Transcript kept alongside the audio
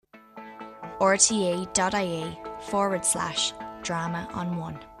rte.ie/drama on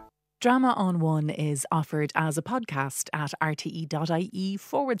one. Drama on One is offered as a podcast at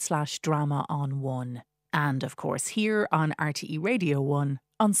rte.ie/drama on one. And of course here on RTE Radio 1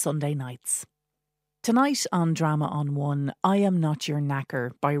 on Sunday nights. Tonight on Drama on One, I Am Not Your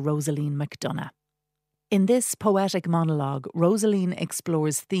Knacker by Rosaleen McDonagh. In this poetic monologue, Rosaleen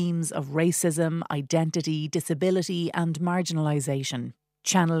explores themes of racism, identity, disability and marginalisation,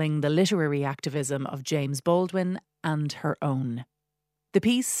 channeling the literary activism of James Baldwin and her own. The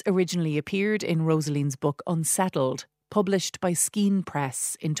piece originally appeared in Rosaleen's book Unsettled, published by Skene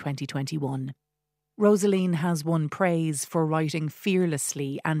Press in 2021. Rosaleen has won praise for writing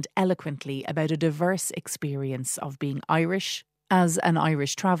fearlessly and eloquently about a diverse experience of being Irish, as an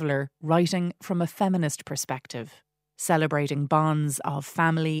Irish traveller, writing from a feminist perspective, celebrating bonds of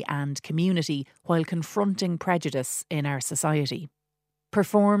family and community while confronting prejudice in our society.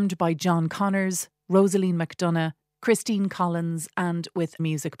 Performed by John Connors, Rosaleen McDonagh, Christine Collins and with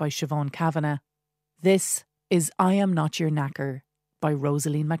music by Siobhan Kavanagh, this is I Am Not Your Knacker by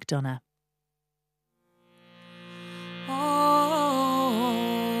Rosaleen McDonagh.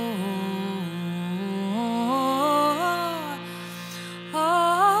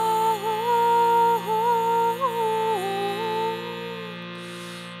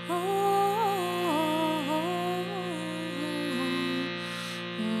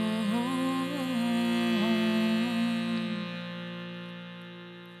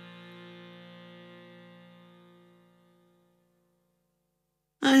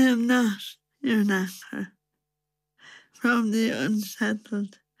 I am not your knacker. From the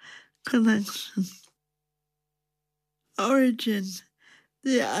Unsettled collection. Origin,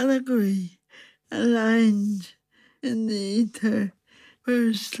 the allegory, aligned in the ether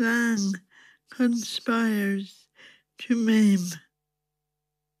where slang conspires to maim.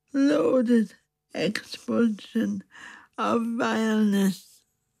 Loaded expulsion of vileness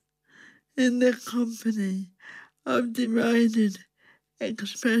in the company of derided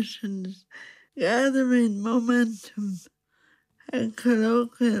expressions gathering momentum and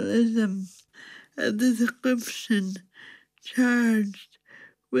colloquialism, a description charged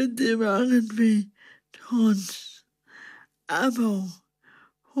with derogatory taunts. Abo,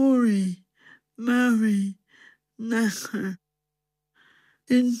 hoary, Mary, knacker.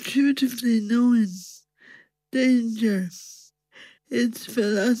 Intuitively knowing danger, its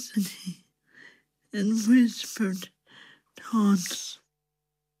velocity in whispered taunts.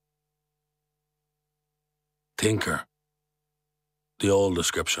 Tinker, the old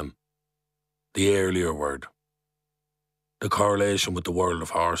description, the earlier word, the correlation with the world of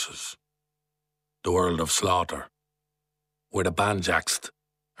horses, the world of slaughter, where the banjaxed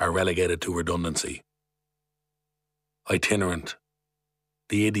are relegated to redundancy. Itinerant,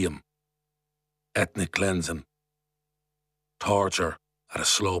 the idiom, ethnic cleansing, torture at a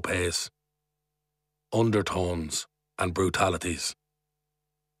slow pace, undertones and brutalities,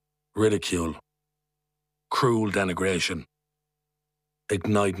 ridicule, cruel denigration,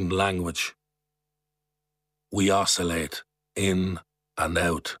 igniting language. We oscillate in and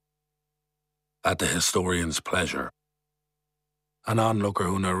out at the historian's pleasure. An onlooker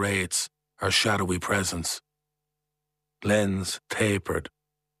who narrates our shadowy presence, lens tapered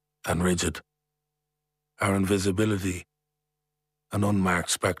and rigid, our invisibility, an unmarked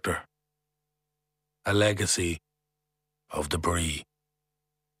spectre, a legacy of debris.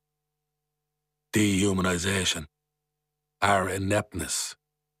 Dehumanization, our ineptness,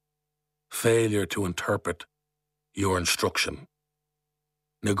 failure to interpret your instruction,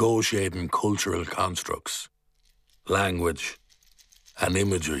 negotiating cultural constructs, language and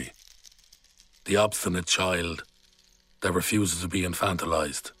imagery, the obstinate child that refuses to be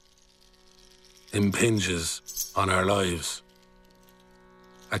infantilized, impinges on our lives,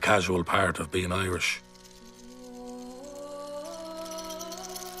 a casual part of being Irish.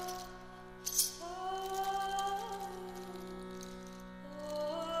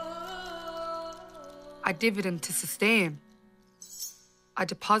 A dividend to sustain, a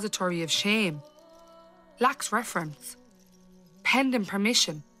depository of shame, lacks reference, pending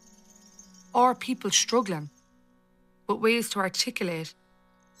permission, or people struggling, but ways to articulate,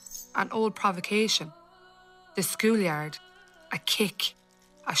 an old provocation, the schoolyard, a kick,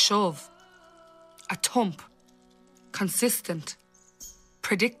 a shove, a thump, consistent,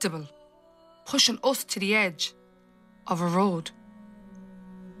 predictable, pushing us to the edge of a road.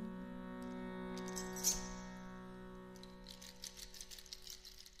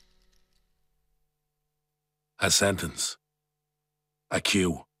 A sentence, a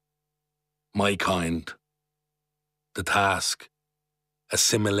cue, my kind, the task,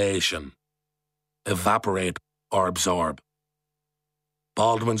 assimilation, evaporate or absorb.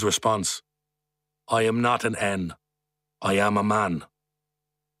 Baldwin's response, I am not an N, I am a man.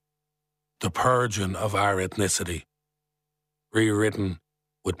 The purging of our ethnicity, rewritten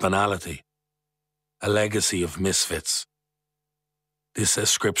with banality, a legacy of misfits. This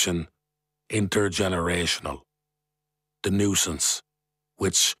ascription, intergenerational, the nuisance,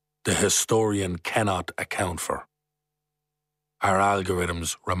 which the historian cannot account for. Our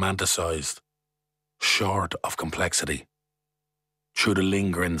algorithms romanticised, short of complexity. Through the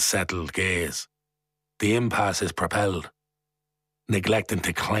lingering settled gaze, the impasse is propelled, neglecting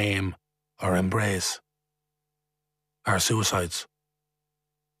to claim or embrace. Our suicides,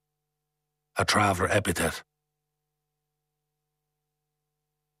 a traveller epithet.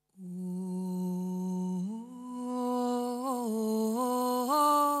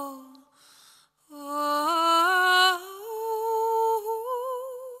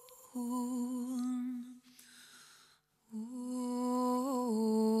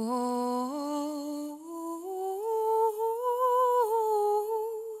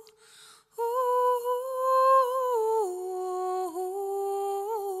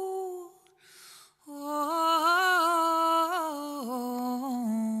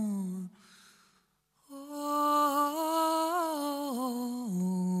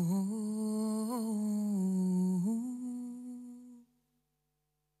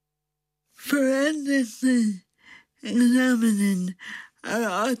 Forensically examining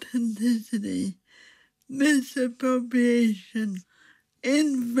our authenticity, misappropriation,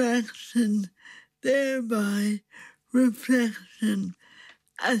 infraction, thereby reflection,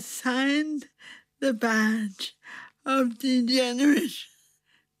 assigned the badge of degenerate,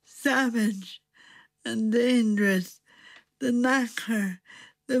 savage, and dangerous, the Knacker,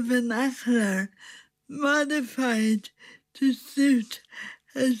 the vernacular, modified to suit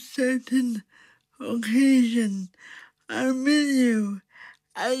a certain occasion, our milieu,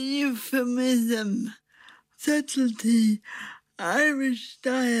 a euphemism, subtlety, Irish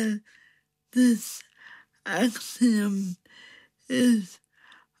style. This axiom is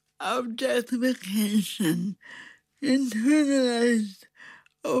objectification, internalized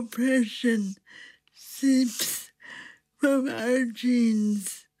oppression seeps from our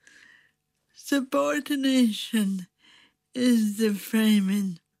genes. Subordination is the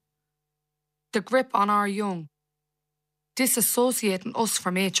framing. The grip on our young, disassociating us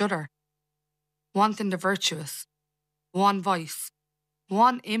from each other, wanting the virtuous, one voice,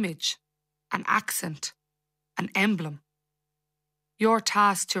 one image, an accent, an emblem. Your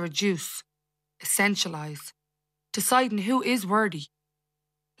task to reduce, essentialise, deciding who is worthy,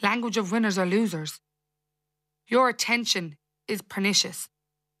 language of winners or losers. Your attention is pernicious.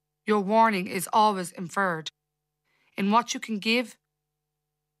 Your warning is always inferred. In what you can give,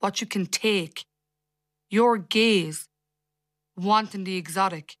 what you can take. Your gaze, wanting the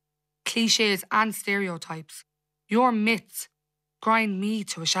exotic, cliches and stereotypes. Your myths grind me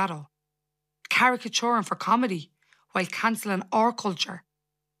to a shadow, caricaturing for comedy while cancelling our culture.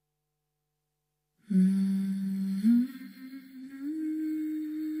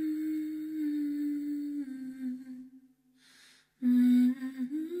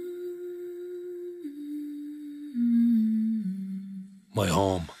 My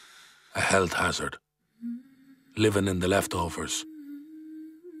home, a health hazard. Living in the leftovers.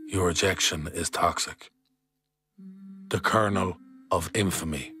 Your rejection is toxic. The kernel of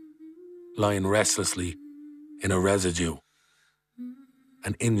infamy, lying restlessly in a residue.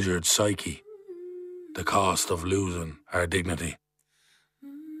 An injured psyche, the cost of losing our dignity,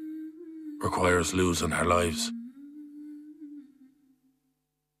 requires losing our lives.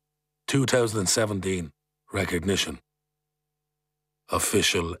 2017 recognition.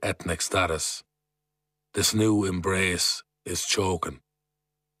 Official ethnic status. This new embrace is choking.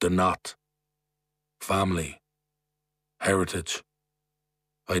 The knot. Family. Heritage.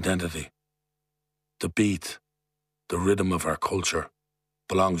 Identity. The beat, the rhythm of our culture,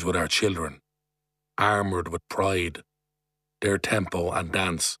 belongs with our children, armoured with pride. Their tempo and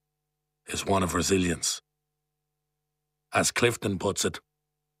dance is one of resilience. As Clifton puts it,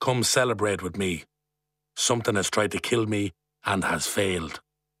 come celebrate with me. Something has tried to kill me and has failed.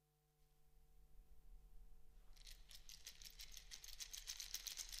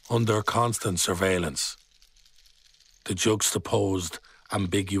 Under constant surveillance, the juxtaposed,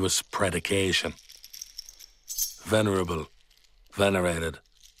 ambiguous predication, venerable, venerated,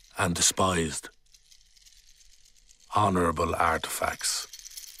 and despised, honourable artefacts.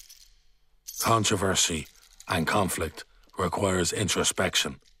 Controversy and conflict requires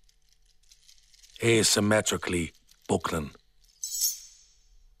introspection, asymmetrically buckling.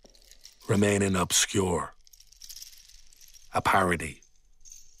 remaining obscure, a parody,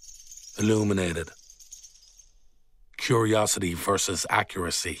 illuminated, curiosity versus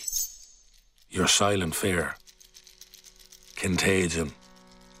accuracy, your silent fear, contagion,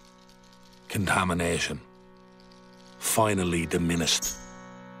 contamination, finally diminished.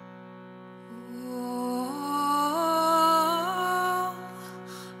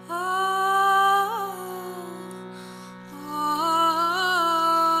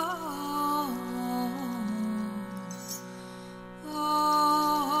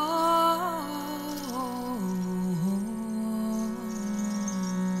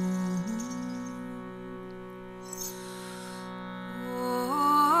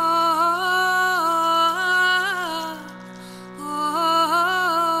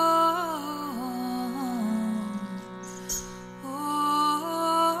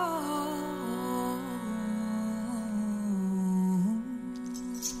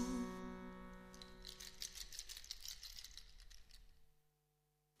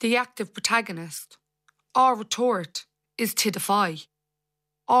 The active protagonist, our retort, is to defy.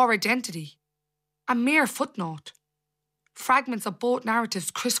 Our identity, a mere footnote. Fragments of both narratives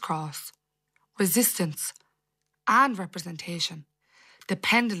crisscross. Resistance and representation. The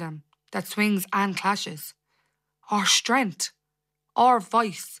pendulum that swings and clashes. Our strength, our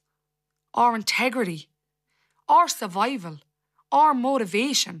voice, our integrity, our survival, our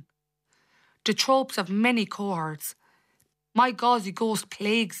motivation. The tropes of many cohorts. My gauzy ghost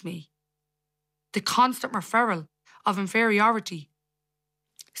plagues me. The constant referral of inferiority.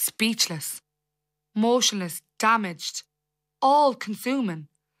 Speechless, motionless, damaged, all-consuming,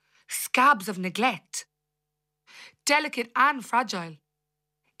 scabs of neglect. Delicate and fragile,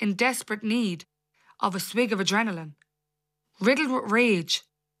 in desperate need of a swig of adrenaline. Riddled with rage,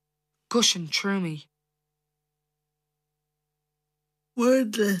 gushing through me.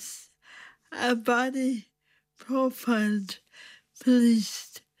 Wordless, a body profiled,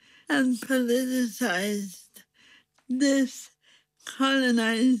 policed, and politicized. This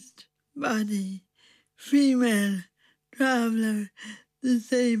colonized body, female, traveller,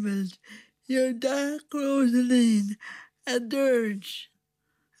 disabled, your dark Rosaleen, a dirge,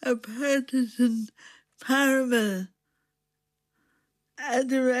 a partisan parable, a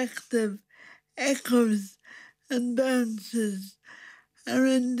directive, echoes and bounces, a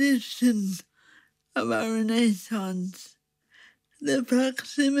rendition of our Renaissance, the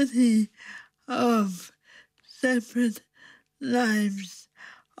proximity of separate lives,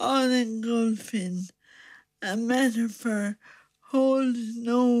 all engulfing. A metaphor holds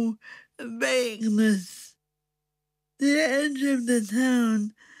no vagueness. The edge of the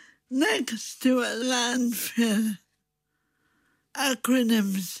town next to a landfill.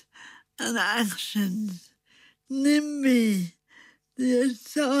 Acronyms and actions. NIMBY, the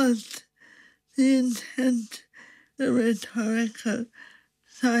assault, the intent, the rhetorical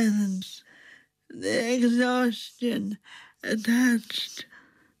silence, the exhaustion attached.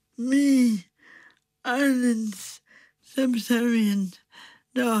 Me, Ireland's subservient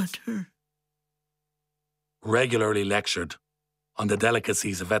daughter. Regularly lectured on the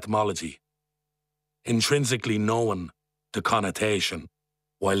delicacies of etymology, intrinsically knowing the connotation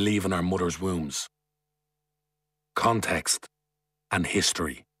while leaving our mother's wombs. Context and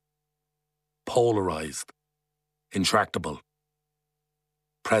history. Polarised, intractable.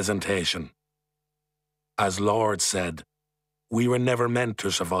 Presentation. As Lord said, we were never meant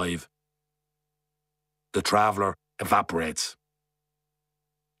to survive. The traveller evaporates.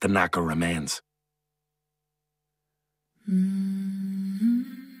 The knacker remains.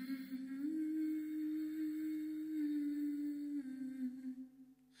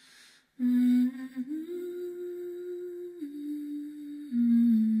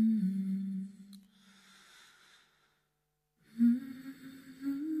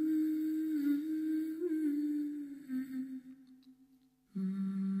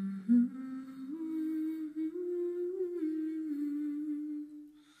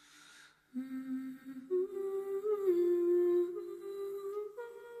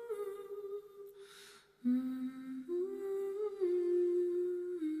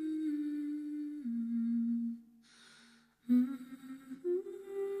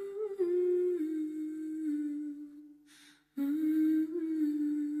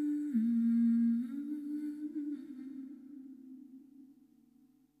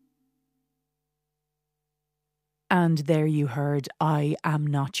 And there you heard I Am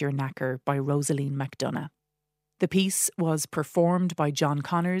Not Your Knacker by Rosaleen McDonagh. The piece was performed by John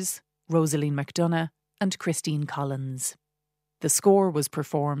Connors, Rosaleen McDonagh and Christine Collins. The score was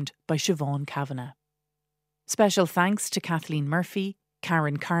performed by Siobhan Kavanagh. Special thanks to Kathleen Murphy,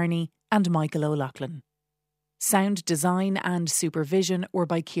 Karen Carney and Michael O'Loughlin. Sound design and supervision were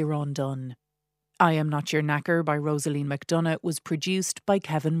by Ciarán Dunn. I Am Not Your Knacker by Rosaleen McDonagh was produced by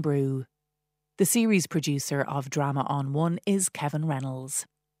Kevin Brew. The series producer of Drama on One is Kevin Reynolds.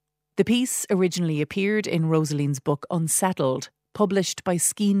 The piece originally appeared in Rosaleen's book Unsettled, published by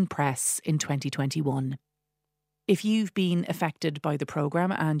Skeen Press in 2021. If you've been affected by the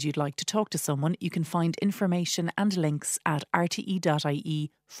programme and you'd like to talk to someone, you can find information and links at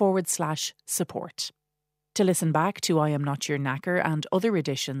rte.ie/support. To listen back to I Am Not Your Knacker and other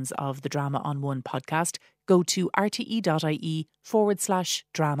editions of the Drama on One podcast, go to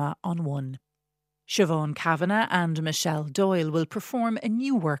rte.ie/drama on one. Siobhan Kavanagh and Michelle Doyle will perform a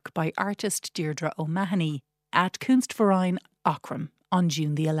new work by artist Deirdre O'Mahony at Kunstverein Aughrim on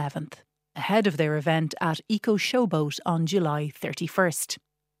June the 11th, ahead of their event at Eco Showboat on July 31st.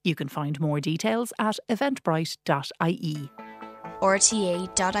 You can find more details at eventbrite.ie.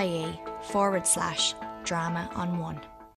 rte.ie/drama on one.